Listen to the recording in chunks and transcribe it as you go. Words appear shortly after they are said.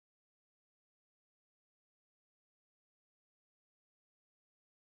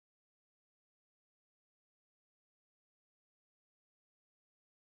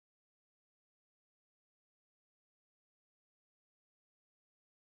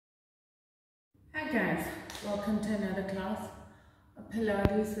Hi guys, welcome to another class of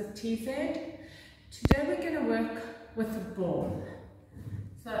Pilates with TZ. Today we're going to work with a ball.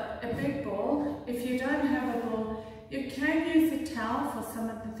 So a big ball. If you don't have a ball, you can use a towel for some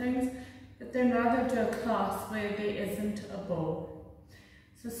of the things, but then rather do a class where there isn't a ball.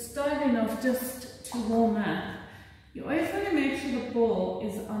 So starting off, just to warm up, you always want to make sure the ball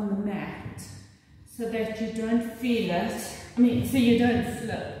is on the mat so that you don't feel it, so you don't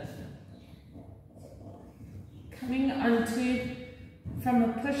slip. Coming onto, from a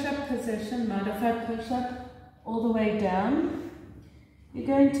push-up position, modified push-up, all the way down, you're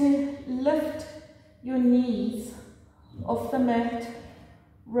going to lift your knees off the mat,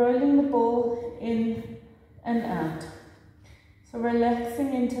 rolling the ball in and out. So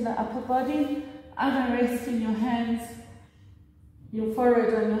relaxing into the upper body, either resting your hands, your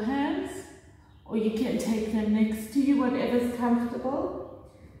forehead on your hands, or you can take them next to you, whatever's comfortable.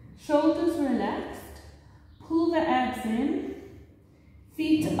 Shoulders relaxed. Pull the abs in,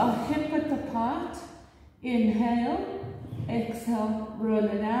 feet are hip-width apart, inhale, exhale, roll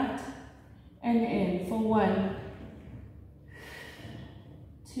it out, and in for 1,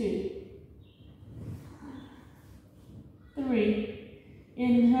 2, 3,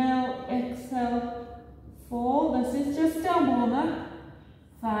 inhale, exhale, 4, this is just our warm-up,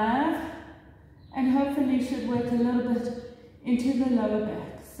 5, and hopefully should work a little bit into the lower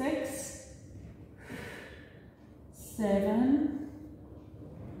back, 6, 7,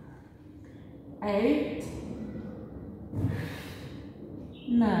 8,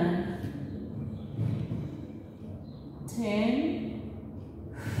 9, 10,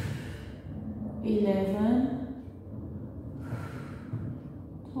 11,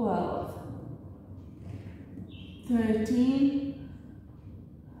 12, 13,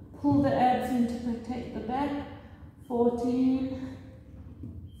 pull the abs in to protect the back, 14,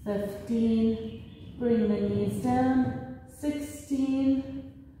 15, bring the knees down,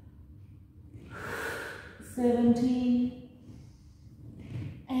 16, 17,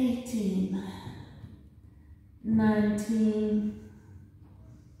 18, 19,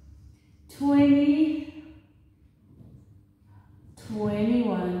 20,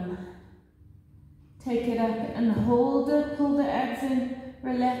 21. Take it up and hold it, pull the abs in,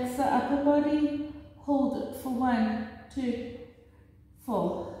 relax the upper body, hold it for 1, 2,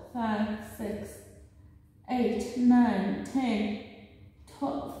 4, 5, 6, 8, 9, 10,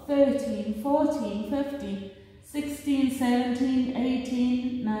 12, 13, 14, 15, 16, 17,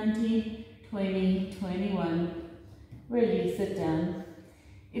 18, 19, 20, 21. Release it down.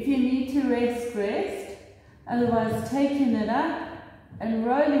 If you need to rest, rest. Otherwise, taking it up and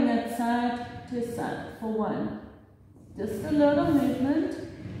rolling it side to side for 1. Just a little movement.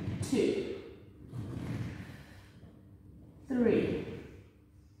 2, 3.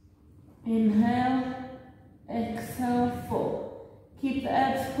 Inhale. Exhale, 4. Keep the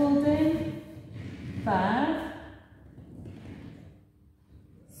abs pulled in. 5,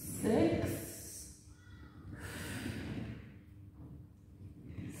 6,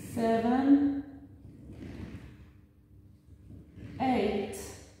 7, 8,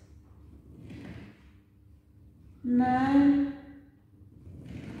 9,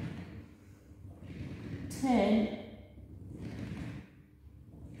 10,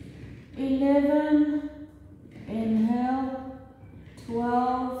 11, inhale,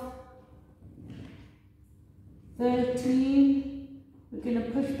 12, 13, we're going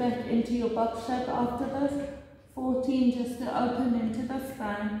to push back into your box shape after this, 14, just to open into the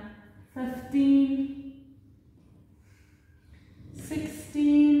spine, 15,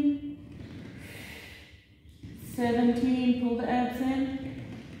 16, 17, pull the abs in,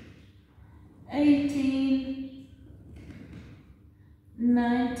 18,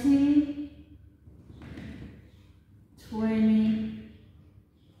 19, 20,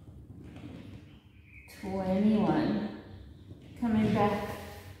 21. Coming back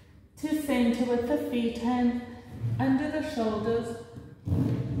to center with the feet, hand under the shoulders.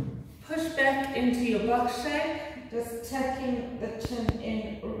 Push back into your box shape, just tucking the chin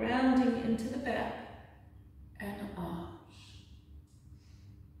in, rounding into the back, and arch.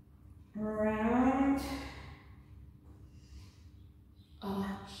 Round,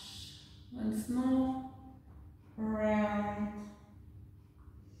 arch. Once more. Round,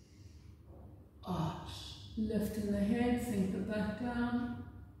 arch. Lifting the head, sink the back down,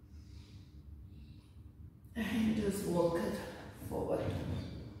 and just walk it forward.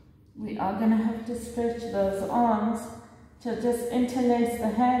 We are going to have to stretch those arms to just interlace the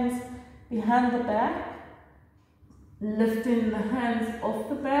hands behind the back, lifting the hands off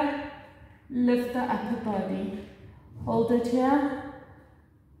the back, lift the upper body, hold it here,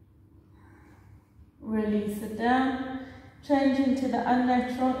 release it down, change into the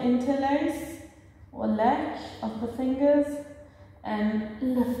unnatural interlace or latch of the fingers, and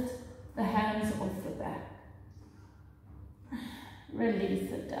lift the hands off the back.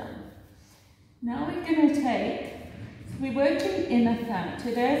 Release it down. Now we're going to take, we're working inner thigh.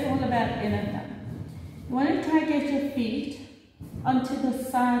 Today is all about inner thigh. You want to try to get your feet onto the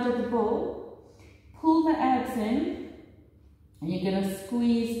side of the ball. Pull the abs in, and you're going to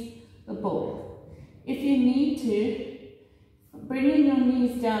squeeze the ball. If you need to, bringing your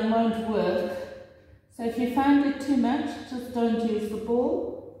knees down won't work. So if you find it too much, just don't use the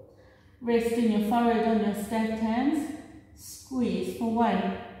ball. Rest in your forehead on your stacked hands. Squeeze for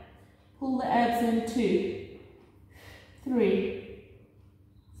 1. Pull the abs in 2, 3,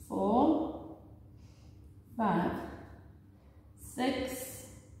 4, 5, 6,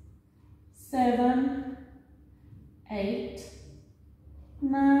 7, 8,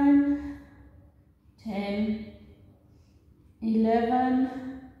 9, 10,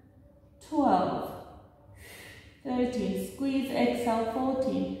 11, 12, 13, squeeze, exhale,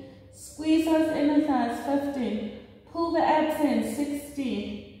 14, squeeze those inner thighs, 15, pull the abs in,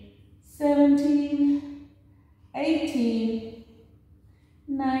 16, 17, 18,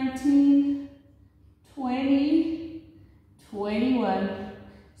 19, 20, 21,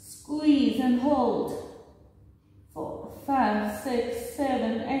 squeeze and hold, 4, 5, 6,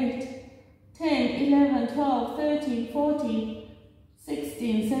 7, 8, 10, 11, 12, 13, 14,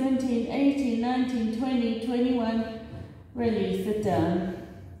 16, 17, 18, 19, 20, 21, release it down.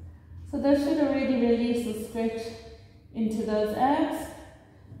 So that should already release the stretch into those abs.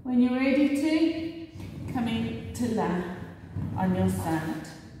 When you're ready to, coming to lie on your side.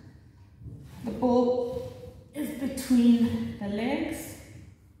 The ball is between the legs.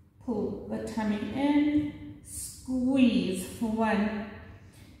 Pull the tummy in, squeeze for 1,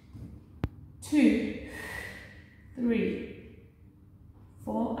 2, 3,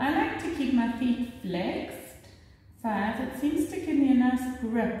 4. I like to keep my feet flexed. 5. It seems to give me a nice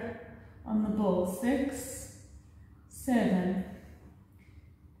grip on the ball. 6, 7,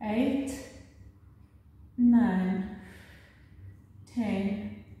 8, 9,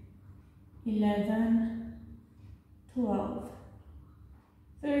 10, 11, 12,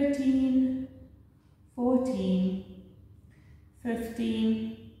 13, 14,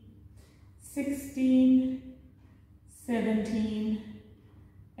 15, 16, 17,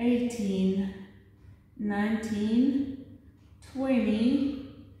 18, 19, 20,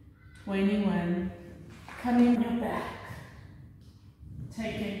 21. Coming on your back.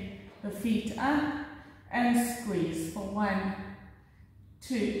 Taking the feet up and squeeze for 1,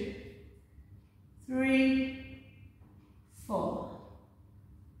 2, 3, 4,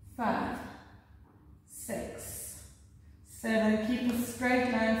 5, 6, 7. Keep a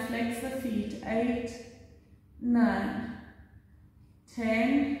straight line, flex the feet. 8, 9,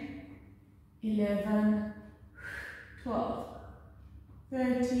 10, 11, 12,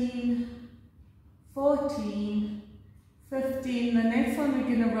 13, 14, 15. The next one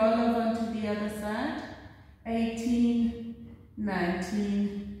we're going to roll over onto the other side. 18,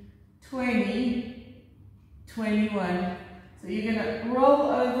 19, 20, 21. So you're going to roll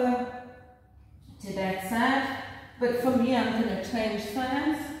over to that side. But for me, I'm going to change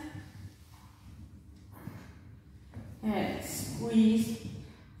sides. And squeeze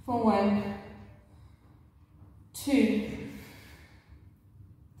for 1, 2,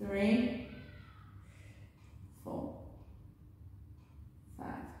 3, 4, 5,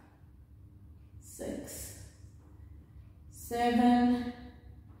 6, 7,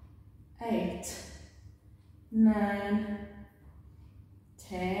 8, 9,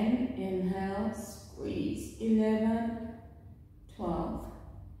 10, inhale, squeeze, 11, 12,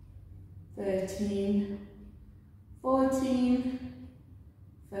 13, 14,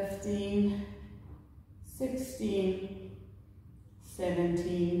 15, 16,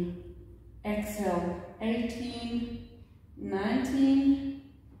 17, exhale, 18, 19,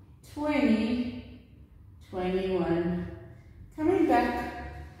 20, 21. Coming back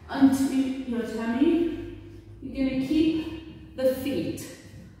onto your tummy, you're going to keep the feet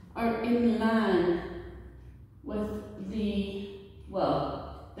are in line with the,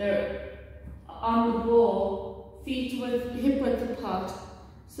 well, they're on the ball, feet with hip width apart.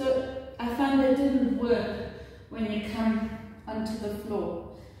 So I found it didn't work when you come onto the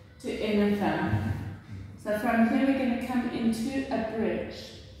floor to inner thigh. So from here we're going to come into a bridge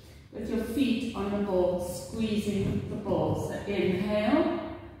with your feet on the ball, squeezing the ball. So inhale,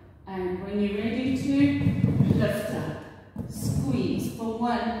 and when you're ready to, lift up. Squeeze for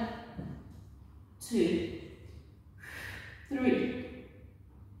 1, 2, 3,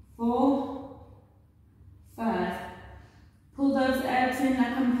 4,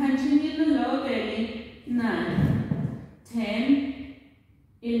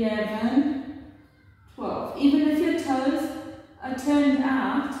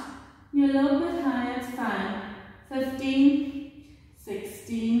 out, you're a little bit higher, it's fine. 15,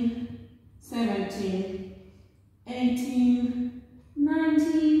 16, 17, 18,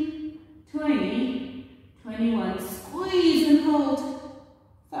 19, 20, 21. Squeeze and hold.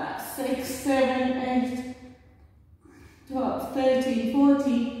 5, 6, 7, 8, 12, 13,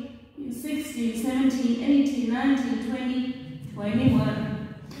 14, 16, 17, 18, 19, 20,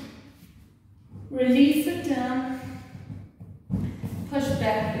 21. Release it down. Push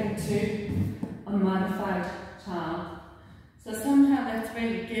back into a modified child. So somehow that's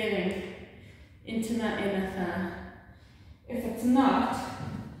really getting into my inner thigh. If it's not,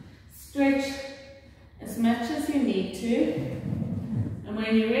 stretch as much as you need to. And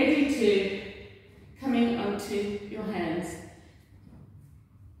when you're ready to, coming onto your hands.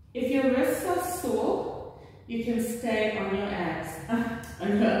 If your wrists are sore, you can stay on your abs,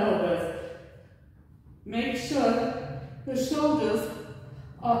 on your elbows. Make sure the shoulders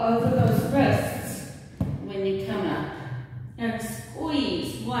are over those wrists when you come up. And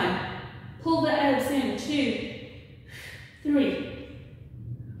squeeze. 1. Pull the abs in. 2, 3,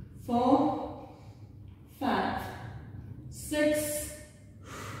 4, 5, 6,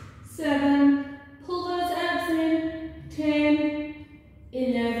 7. Pull those abs in. 10,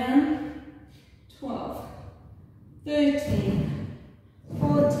 11, 12, 13,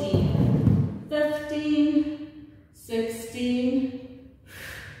 14, 15, 16,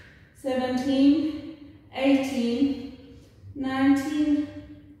 17, 18, 19,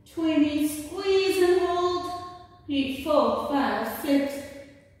 20. Squeeze and hold. 3, 4, 5, 6,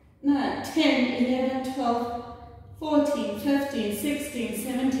 9, 10, 11, 12, 14, 15, 16,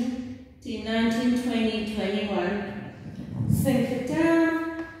 17, 19, 20, 21. Sink it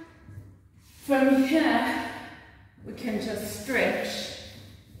down. From here, we can just stretch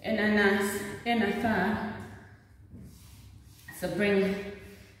in a nice inner thigh. So bring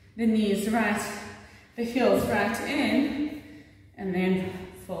the knees right, the heels right in, and then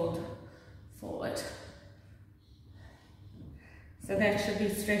fold forward. So that should be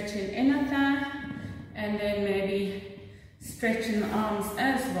stretching inner thigh, and then maybe stretching the arms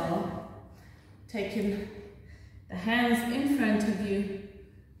as well, taking the hands in front of you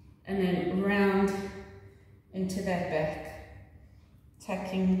and then round into that back,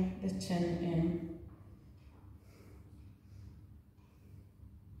 tucking the chin in.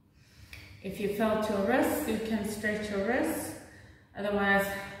 If you felt your wrists, you can stretch your wrists. Otherwise,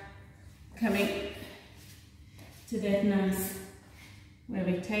 coming to that nice, where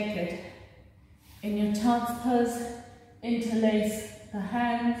we take it in your child's pose, interlace the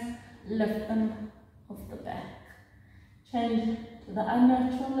hands, lift them off the back. Change to the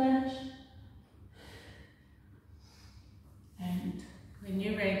unnatural ledge. And when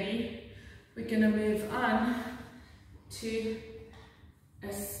you're ready, we're going to move on to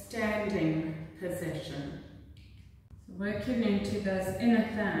a standing position. So working into those inner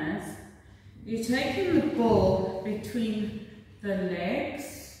thighs, you're taking the ball between the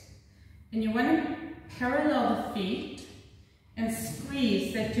legs, and you want to parallel the feet and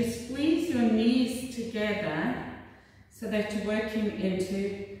squeeze, that you squeeze your knees together so that you're working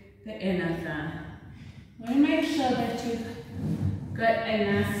into the inner thigh. We make sure that you've got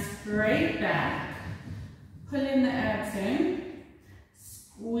a nice straight back, pull in the abs in,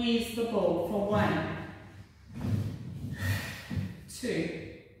 squeeze the ball for 1, 2,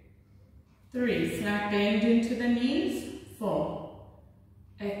 3, slight bend into the knees, 4,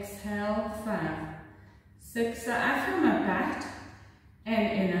 exhale, 5, 6, so I feel my back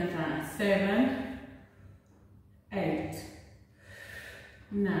and inner thigh, 7, 8,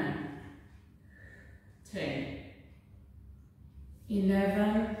 9, 10,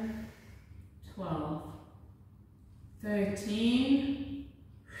 11, 12, 13,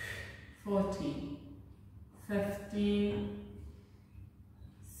 14, 15,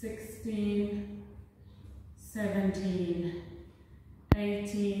 16, 17,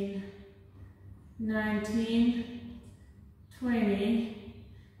 18, 19, 20,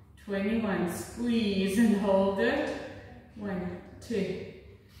 21. Squeeze and hold it. 1, 2,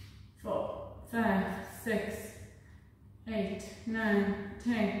 4, 5, 6, 8, 9,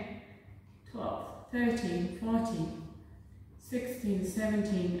 10, 12, 13, 14, 16,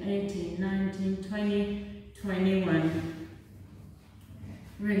 17, 18, 19, 20, 21.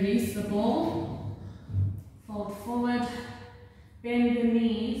 Release the ball, fold forward, bend the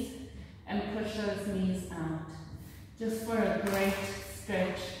knees, and push those knees out. Just for a great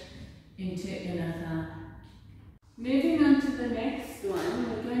stretch into inner thigh. Moving on to the next one,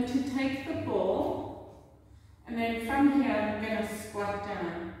 we're going to take the ball, and then from here we're going to squat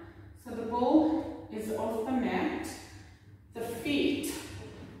down. So the ball is off the mat, the feet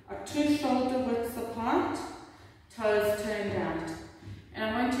 2 shoulder widths apart, toes turned out. And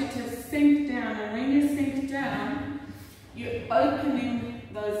I want you to sink down, and when you sink down, you're opening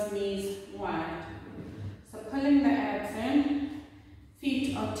those knees wide. So pulling the abs in,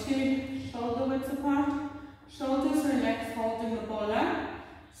 feet are 2 shoulder widths apart, shoulders relaxed, holding the ball up,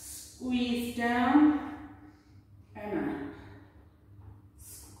 squeeze down and up.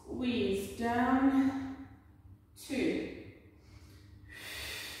 Squeeze down, 2,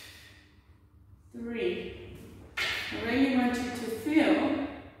 3. I really want you to feel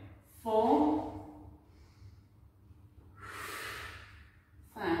 4,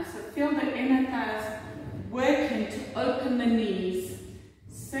 5. So feel the inner thighs working to open the knees.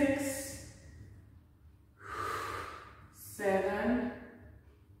 6, 7.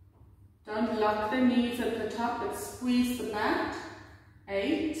 Don't lock the knees at the top, but squeeze the back.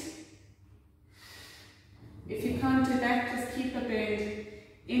 8. If you can't do that, just keep a bend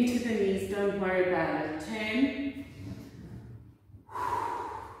into the knees, don't worry about it. 10,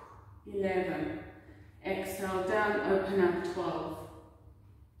 11. Exhale down, open up. 12,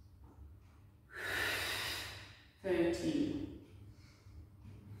 13,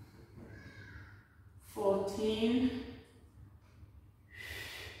 14,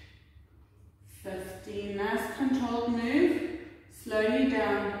 15. Nice controlled move. Slowly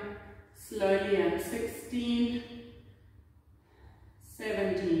down, slowly up. 16,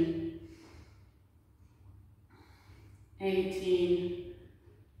 17, 18,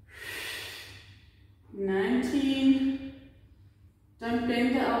 19. Don't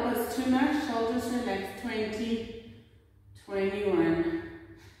bend the elbows too much, shoulders relaxed. 20, 21.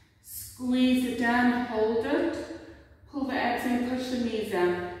 Squeeze it down, hold it. Pull the abs in, push the knees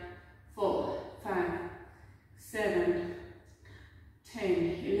up. 4, 5, 7,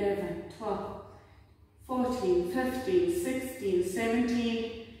 10, 11, 12, 14, 15, 16,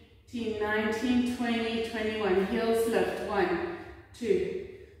 17, 18, 19, 20, 21. Heels lift. 1, 2,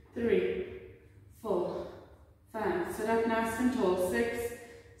 3, 4, 5. Sit up nice and tall. 6,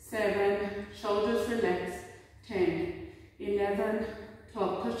 7. Shoulders relaxed. 10, 11,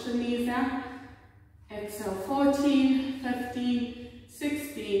 12. Push the knees up. Exhale. 14, 15,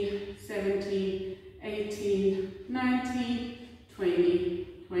 16, 17, 18, 19, 20,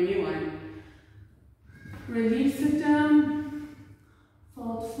 21. Release it down,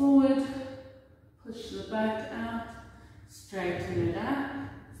 fold forward, push the back out, straighten it up.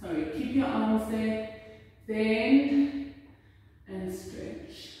 Sorry, keep your arms there, bend and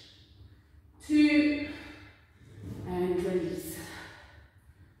stretch. 2 and release.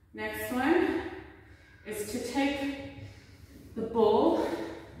 Next one is to take the ball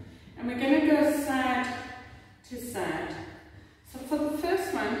and we're going to go side to side. So for the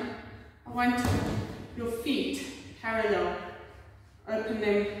first one, I want your feet parallel. Open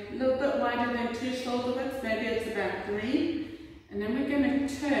them a little bit wider than 2 shoulder widths, maybe it's about 3. And then we're going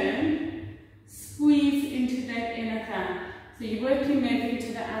to turn, squeeze into that inner thigh. So you're working maybe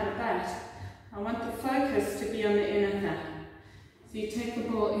into the outer butt. I want the focus to be on the inner thigh. So you take the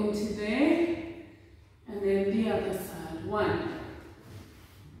ball into there, and then the other side. 1,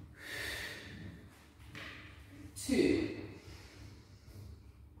 2,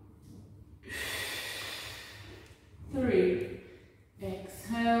 3,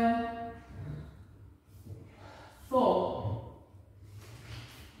 exhale, 4,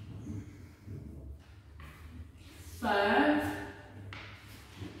 5,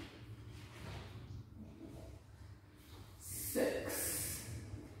 6,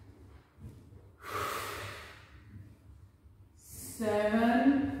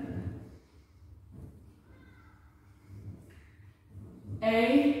 7,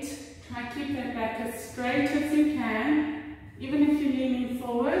 8. Try to keep that back as straight as you can, even if you're leaning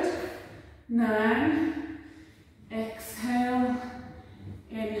forward. 9, exhale,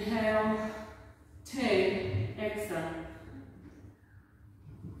 inhale, 10, exhale.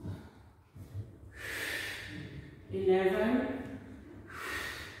 11,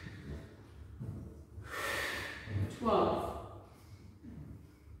 12,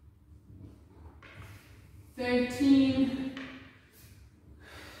 13,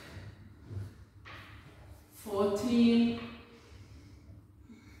 14,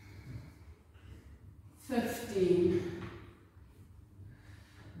 15,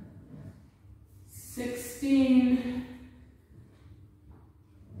 16,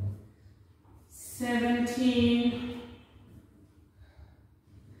 17,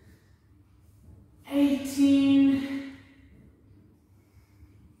 18,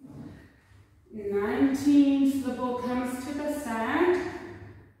 19, so the ball comes to the side,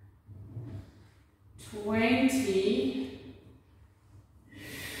 20,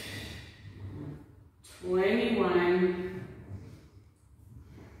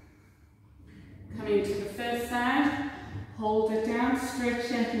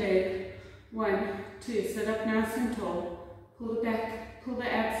 up nice and tall. Pull the back, pull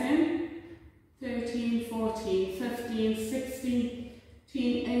the abs in. 13, 14, 15, 16,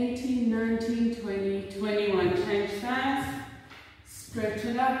 18, 19, 20, 21. Change sides. Stretch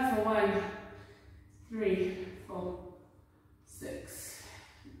it up for 1, 3, 4, 6,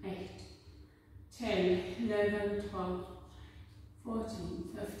 8, 10, 11, 12, 14,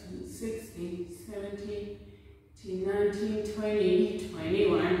 15, 16, 17, 18, 19, 20,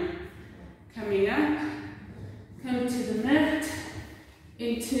 21. Coming up, come to the mat,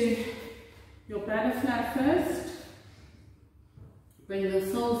 into your butterfly first. Bring the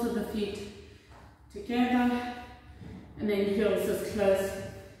soles of the feet together and then heels as close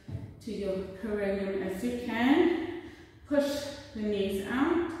to your perineum as you can. Push the knees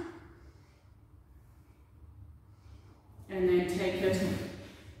out and then take it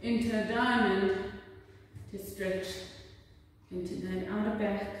into a diamond to stretch into that outer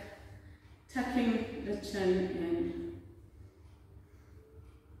back, tucking the chin in.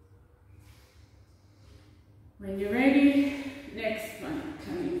 When you're ready, next one,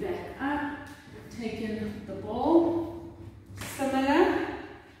 coming back up, taking the ball, similar,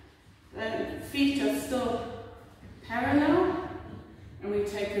 the feet are still parallel, and we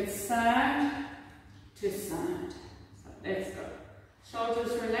take it side to side. So let's go.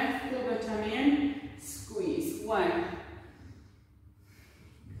 Shoulders relaxed, pull the tummy in, squeeze. 1,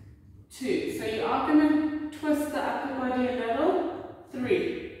 2. So you are going to twist the upper body a little.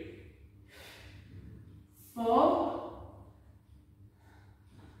 3, 4,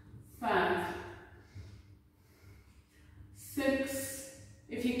 5, 6,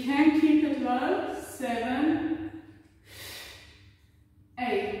 if you can keep it low, 7,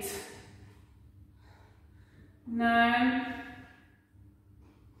 8, 9,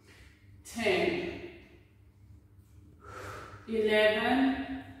 10,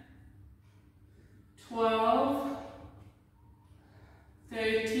 11, 12,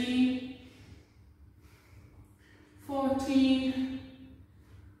 13, 14,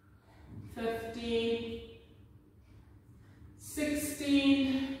 15,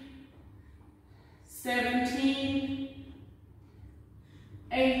 16, 17,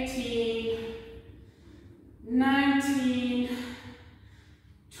 18, 19,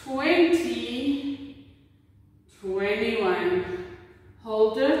 20, 21.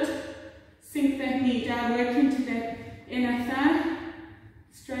 Hold it. Sink that knee down, work into that inner thigh.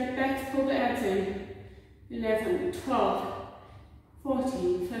 Straight back, pull the abs in. 11, 12,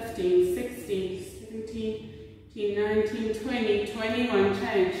 14, 15, 16, 17, 18, 19, 20, 21.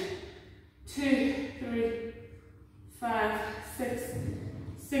 Change. 2, 3, 5, 6.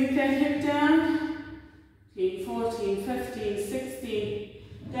 Sink that hip down. 14, 15, 16.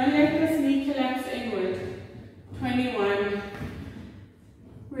 Don't let this knee collapse inward. 21.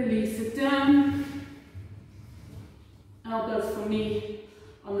 Release it down. Elbows for me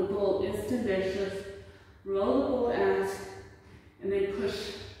on the ball is delicious. Roll the ball out and then push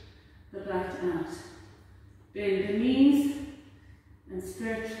the butt out. Bend the knees and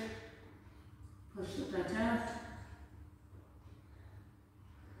stretch. Push the butt out.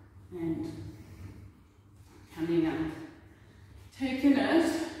 And coming up. Taking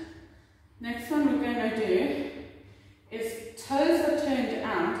it. Next one we're going to do is toes are turned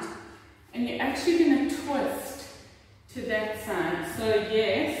out and you're actually going to twist to that side. So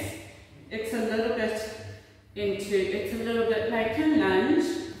yes, it's a little bit like a lunge,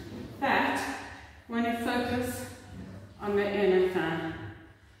 but want to focus on the inner thigh.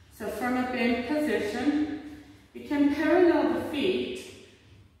 So from a bent position, you can parallel the feet.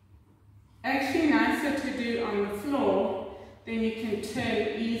 Actually nicer to do on the floor, then you can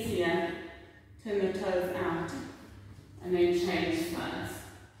turn easier, turn the toes out, and then change sides.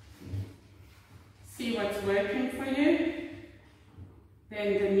 See what's working for you.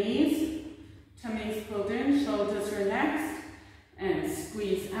 Bend the knees, tummy's pulled in, shoulders relaxed, and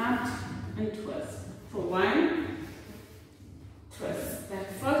squeeze out and twist. For 1, twist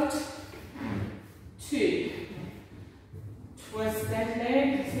that foot. 2, twist that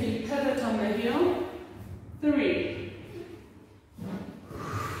leg, so you pivot on the heel. 3,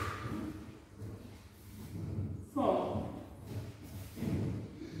 4,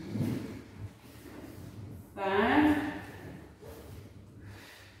 5,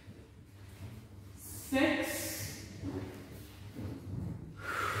 6.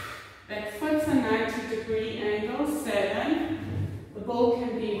 That foot's a 90-degree angle. 7. The ball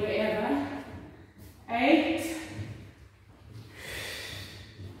can be wherever. 8,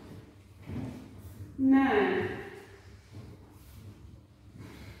 9,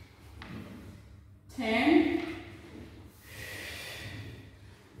 10,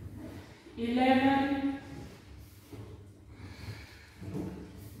 11,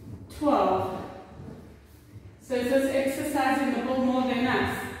 12. So is this exercising the ball more than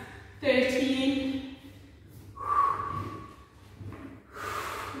us? 13,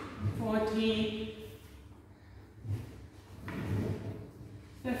 14,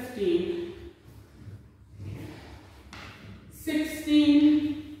 15,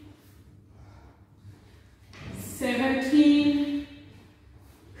 16, 17,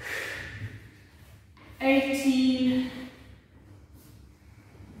 18,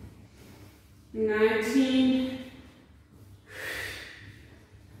 19,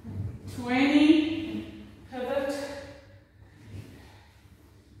 20, pivot,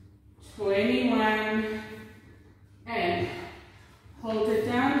 21, and hold it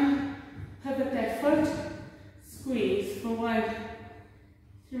down, pivot that foot, squeeze for 1,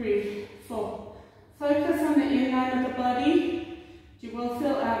 3, 4. Focus on the inline of the body. You will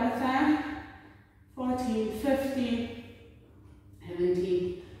feel out of that. 14, 15,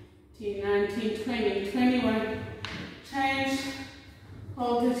 17, 18, 19, 20, 21. Change.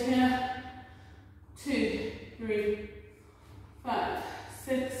 Hold it here. 2, 3, 5,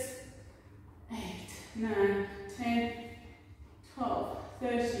 6, 8, 9, 10, 12,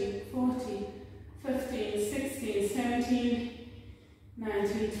 13, 14, 15, 16, 17,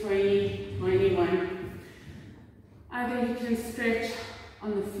 19, 20, 21. Either you can stretch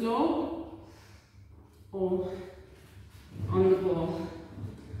on the floor or on the ball.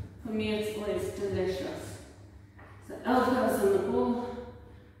 For me, it's always delicious. So elbows on the ball,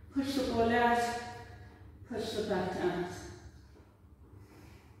 push the ball out, push the butt out.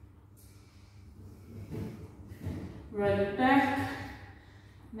 Roll it back,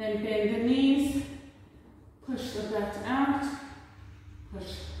 then bend the knees, push the butt out,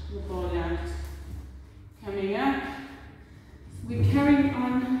 push the ball out. Coming up, so we're carrying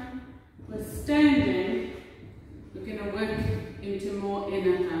on with standing. We're going to work into more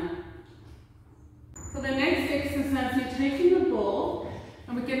inner thigh. For the next exercise, we're taking the ball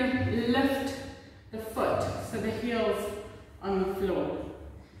and we're going to lift the foot, so the heel's on the floor.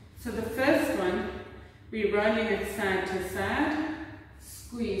 So the first one, we're rolling it side to side,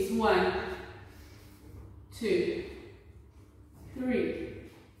 squeeze 1, 2, 3,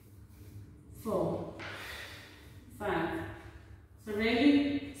 4, 5. So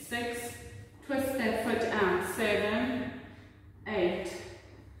ready? 6. Twist that foot out. 7, 8.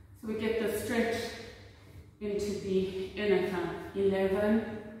 So we get the stretch into the inner thigh. 11,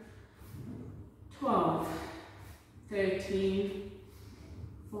 12, 13,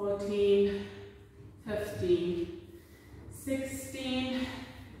 14, 15, 16,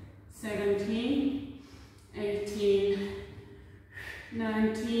 17, 18,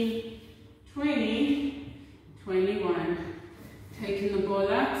 19, 20, 21. Taking the ball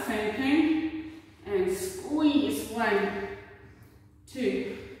up, same thing, and squeeze. 1,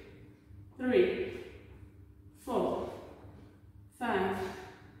 2, 3, 4, 5,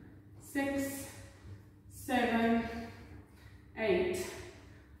 6, 7, 8,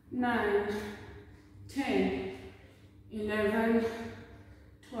 9, 10, 11,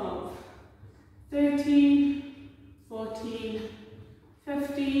 12, 13, 14,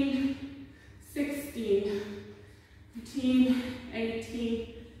 15, 16, 17,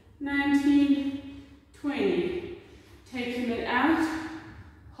 18, 19, 20. Taking it out,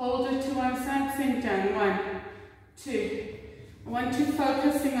 hold it to one side, sink down. 1, 2. I want you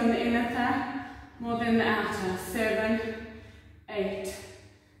focusing on the inner thigh more than the outer. 7, 8,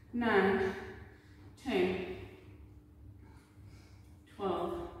 9, 10,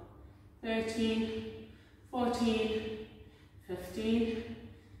 12, 13, 14, 15,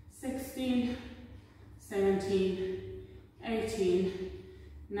 16, 17, 18,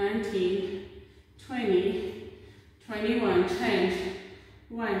 19, 20, 21. Change.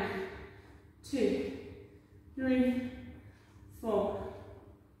 1, 2, 3, 4,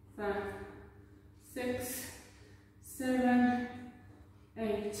 5, 6, 7,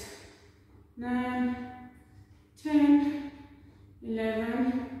 8, 9, 10,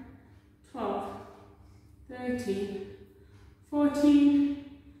 11, 12, 13, 14,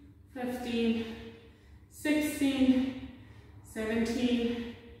 15, 16,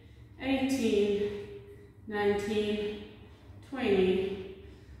 17, 18, 19, 20,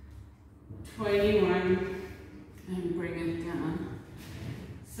 21, and bring it down.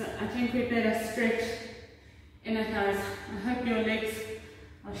 So I think we better stretch inner thighs. I hope your legs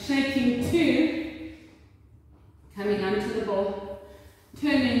are shaking too. Coming onto the ball,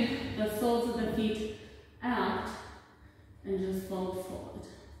 turning the soles of the feet out, and just fold forward.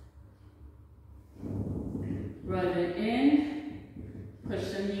 Roll it in,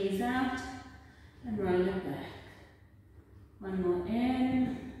 push the knees out, and roll it back. One more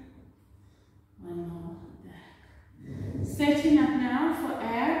in,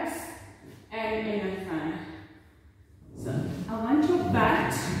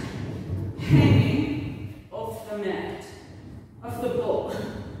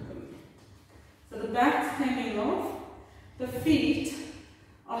 feet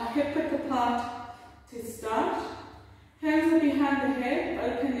are hip width apart to start. Hands are behind the head,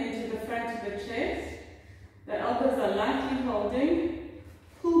 open into the front of the chest. The elbows are lightly holding.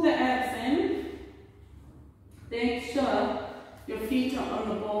 Pull the abs in. Make sure your feet are on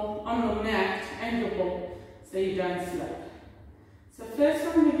the ball, on the mat and your ball, so you don't slip. So first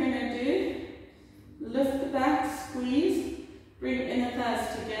one we're going to do, lift the back, squeeze, bring inner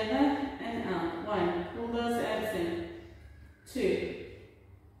thighs together and out. 1, pull those abs in. 2,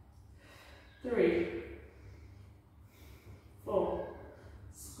 3, 4,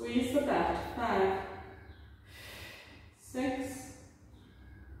 squeeze the back. 5, 6,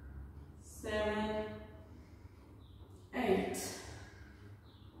 7, 8,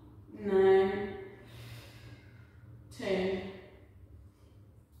 9, 10,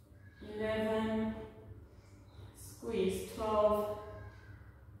 11, squeeze 12,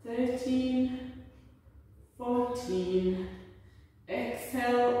 13, 14,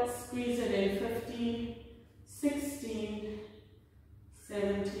 exhale, squeeze it in 15, 16,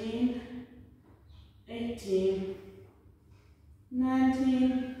 17, 18,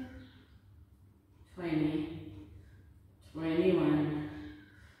 19, 20, 21.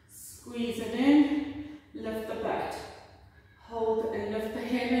 Squeeze it in, lift the butt. Hold and lift the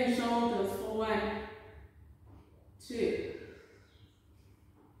head and shoulders for 1, 2,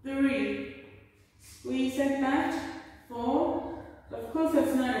 3. Squeeze that butt. 4. Of course,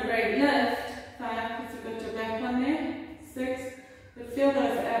 that's not a great lift. 5, because you've got your back on there. 6. But feel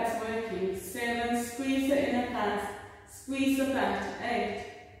those abs working. 7. Squeeze the inner thighs. Squeeze the butt. 8,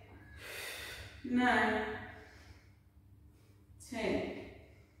 9, 10,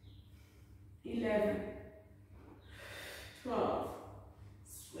 11, 12.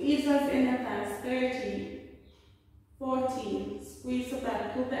 Squeeze those inner thighs. 13, 14. Squeeze the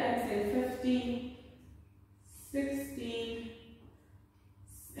butt. Pull the abs in. 15, 16,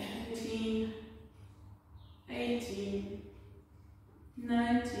 17, 18,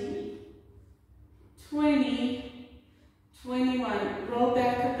 19, 20, 21. Roll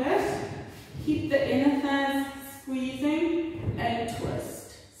back a bit. Keep the inner thighs squeezing and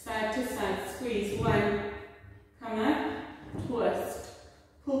twist. Side to side. Squeeze. 1. Come up. Twist.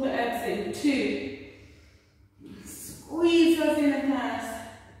 Pull the abs in. 2. Squeeze those inner thighs.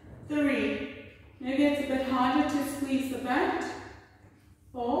 3. Maybe it's a bit harder to squeeze the butt.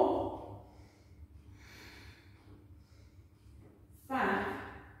 4. 5.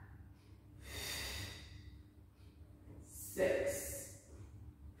 6.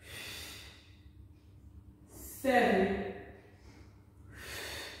 7.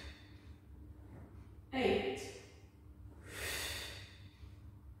 8.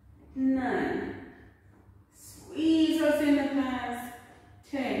 9. Squeeze those inner thighs.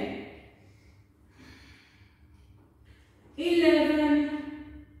 10.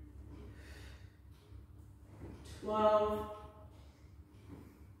 11. 12.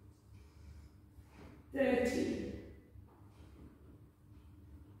 13.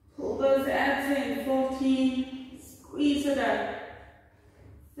 Pull those abs in. 14. Squeeze it up.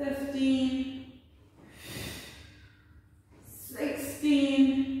 15.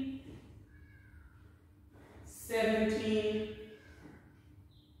 16. 17.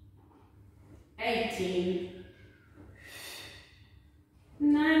 18.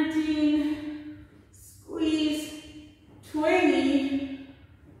 19. Squeeze. 20.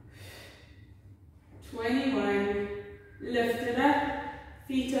 21. Lift it up.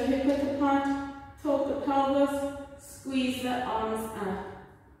 Feet are hip width apart. Tilt the pelvis. Squeeze the arms up.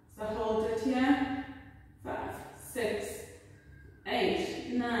 So hold it here. 5, 6,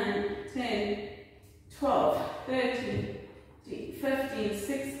 8, 9, 10, 12, 13, 15,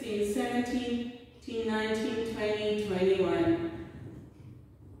 16, 17, 18, 19, 20, 21.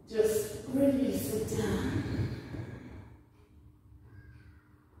 Just release it down.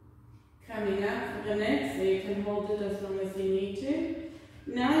 Coming up for the next, so you can hold it as long as you need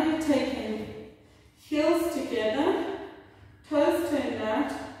to. Now you're taking heels together, toes turned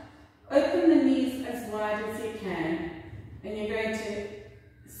out, open the knees as wide as you can, and you're going to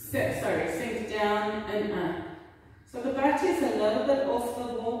sink down and up. So the butt is a little bit off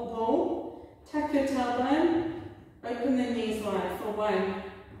the ball. Tuck your tailbone, open the knees wide for 1,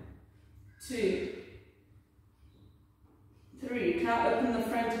 2, 3. Now open the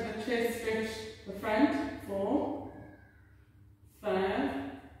front of the chest, stretch the front. 4, 5,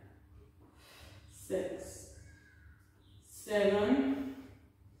 6, 7.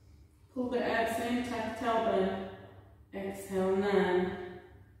 Pull the abs in, tuck tailbone. Exhale. 9,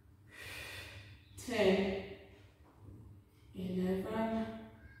 10, 11,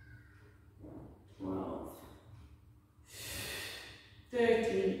 12,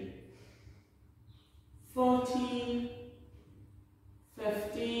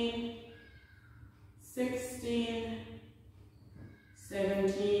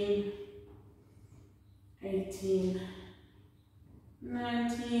 17, 18,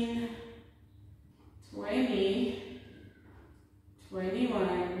 19, 20,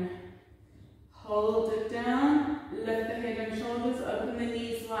 21. Hold it down, lift the head and shoulders, open the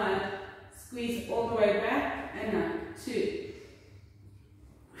knees wide, squeeze all the way back and up. 2,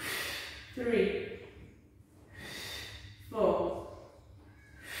 3, 4,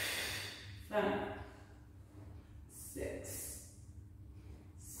 5, 6,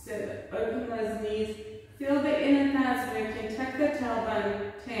 7. Open those knees. Feel the inner thighs working. Tuck the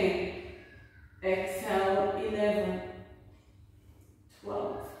tailbone. 10. Exhale. 11,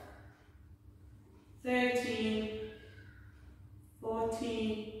 12, 13,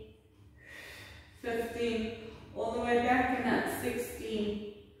 14, 15. All the way back and up.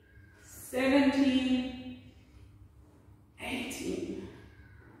 16, 17, 18,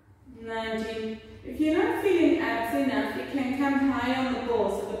 19. If you're not feeling abs enough, you can come high on the ball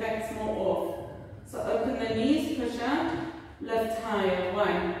so the back's more off. So open the knees, push up, lift higher.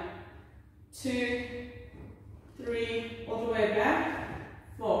 1, 2, 3, all the way back.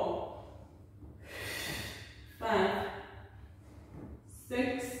 4, 5,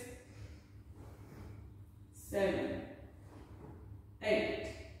 6, 7, 8,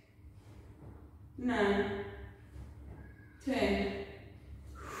 9, 10,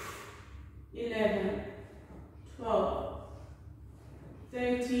 11, 12,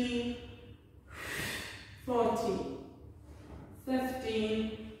 13, 14,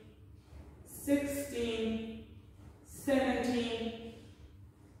 15, 16, 17,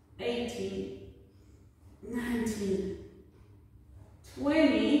 18, 19,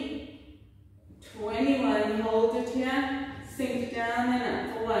 20, 21. Hold it here, sink down and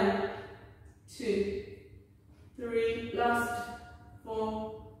up for 1, 2, 3, last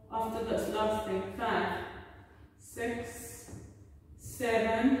 4. After this, last thing. 5, 6,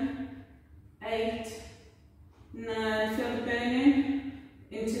 7, 8, 9. Feel the burning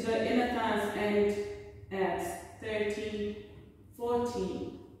into the inner thighs and abs. 13,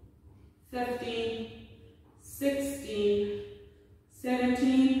 14, 15, 16,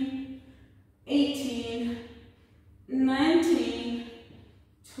 17, 18, 19,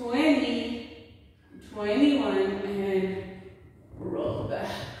 20, 21, and roll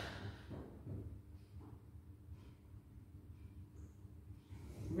back.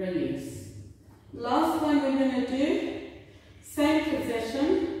 Release. Last one we're going to do, same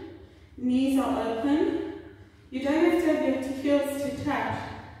position, knees are open. You don't have to have your heels to touch,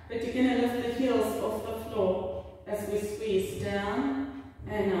 but you're going to lift the heels off the floor as we squeeze down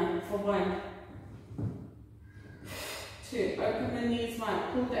and up for 1, 2, open the knees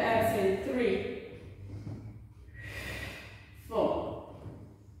wide, pull the abs in. 3, 4,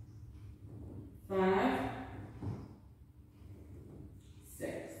 5,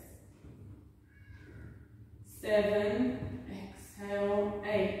 6, 7, exhale.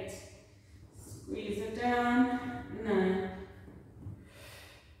 8, squeeze it down. 9,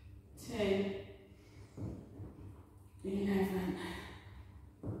 10, 11,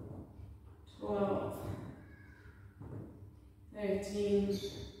 12, 13,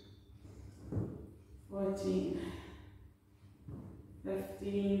 14,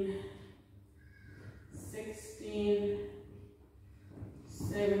 15, 16,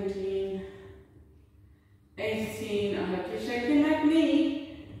 17, 18. I hope you're shaking like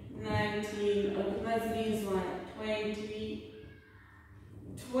me. 19. Open those knees wide. 20,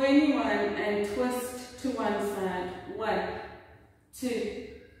 21, and twist to one side. 1, 2,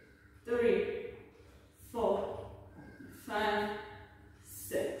 3, 4, 5,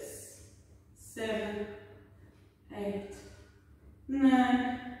 6, 7, 8,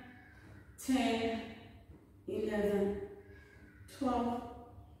 9, 10, 11, 12,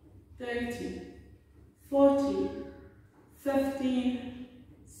 13, 14, 15,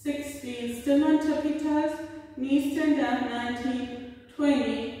 16, still on tippy toes, knees turned up. 19,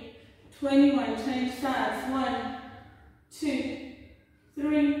 20, 21, change sides. 1, 2,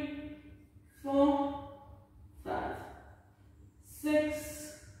 3, 4, 5,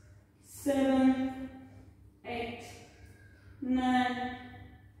 6, 7, 8, 9,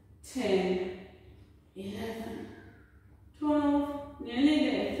 10, 11, 12, nearly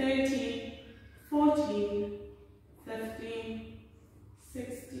there. 13, 14, 15,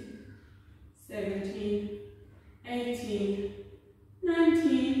 16, 17, 18,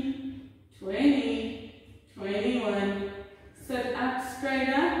 19, 20, 21. Sit up, straight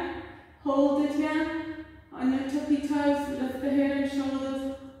up. Hold it here on your tippy toes. Lift the head and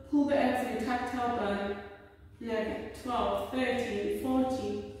shoulders. Pull the abs in, tuck tailbone. 11, 12, 13,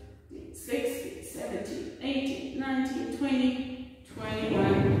 14, 16, 17, 18, 19, 20,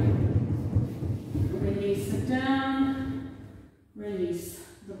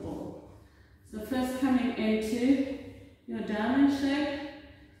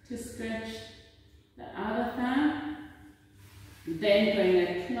 bring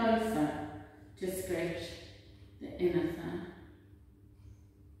it closer to stretch the inner thigh.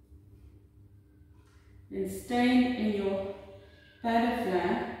 Then staying in your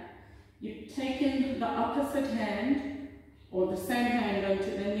butterfly, you've taken the opposite hand or the same hand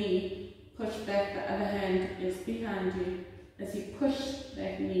onto the knee, push back, the other hand is behind you as you push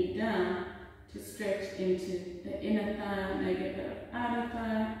that knee down to stretch into the inner thigh, maybe a bit of outer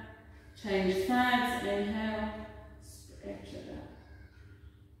thigh. Change sides, inhale, stretch it up.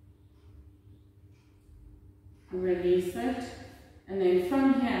 Release it, and then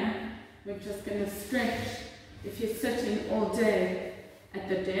from here, we're just going to stretch. If you're sitting all day at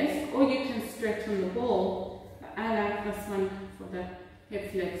the desk, or you can stretch on the ball, but I like this one for the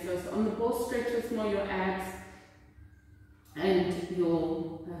hip flexors. On the ball, stretches more your abs and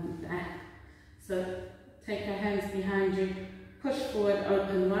your back. So take your hands behind you, push forward,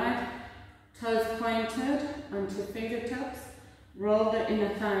 open wide, toes pointed onto fingertips, roll the inner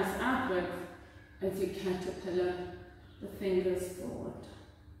thighs outwards as you caterpillar the fingers forward.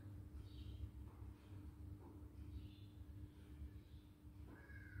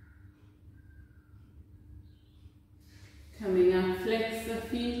 Coming up, flex the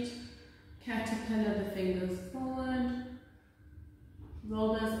feet, caterpillar the fingers forward,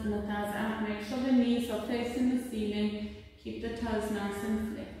 roll those inner thighs out, make sure the knees are facing the ceiling, keep the toes nice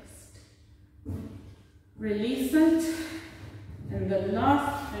and flexed. Release it, and the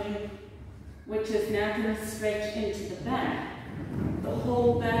last thing, which is now going to stretch into the back, the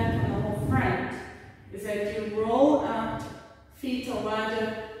whole back and the whole front, is that you roll out, feet are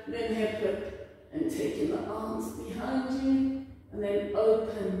wider than hip width, and taking the arms behind you, and then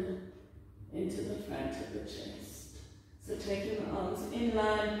open into the front of the chest. So taking the arms in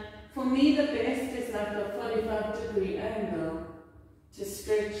line. For me, the best is like a 45-degree angle to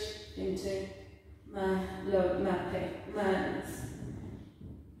stretch into my hands.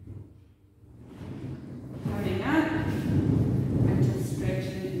 Coming up, and just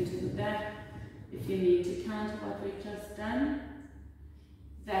stretching into the back. If you need to count what we've just done,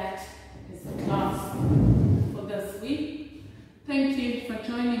 that is the class for this week. Thank you for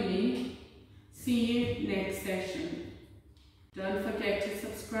joining me. See you next session. Don't forget to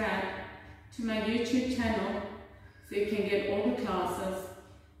subscribe to my YouTube channel so you can get all the classes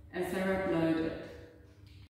as they're uploaded.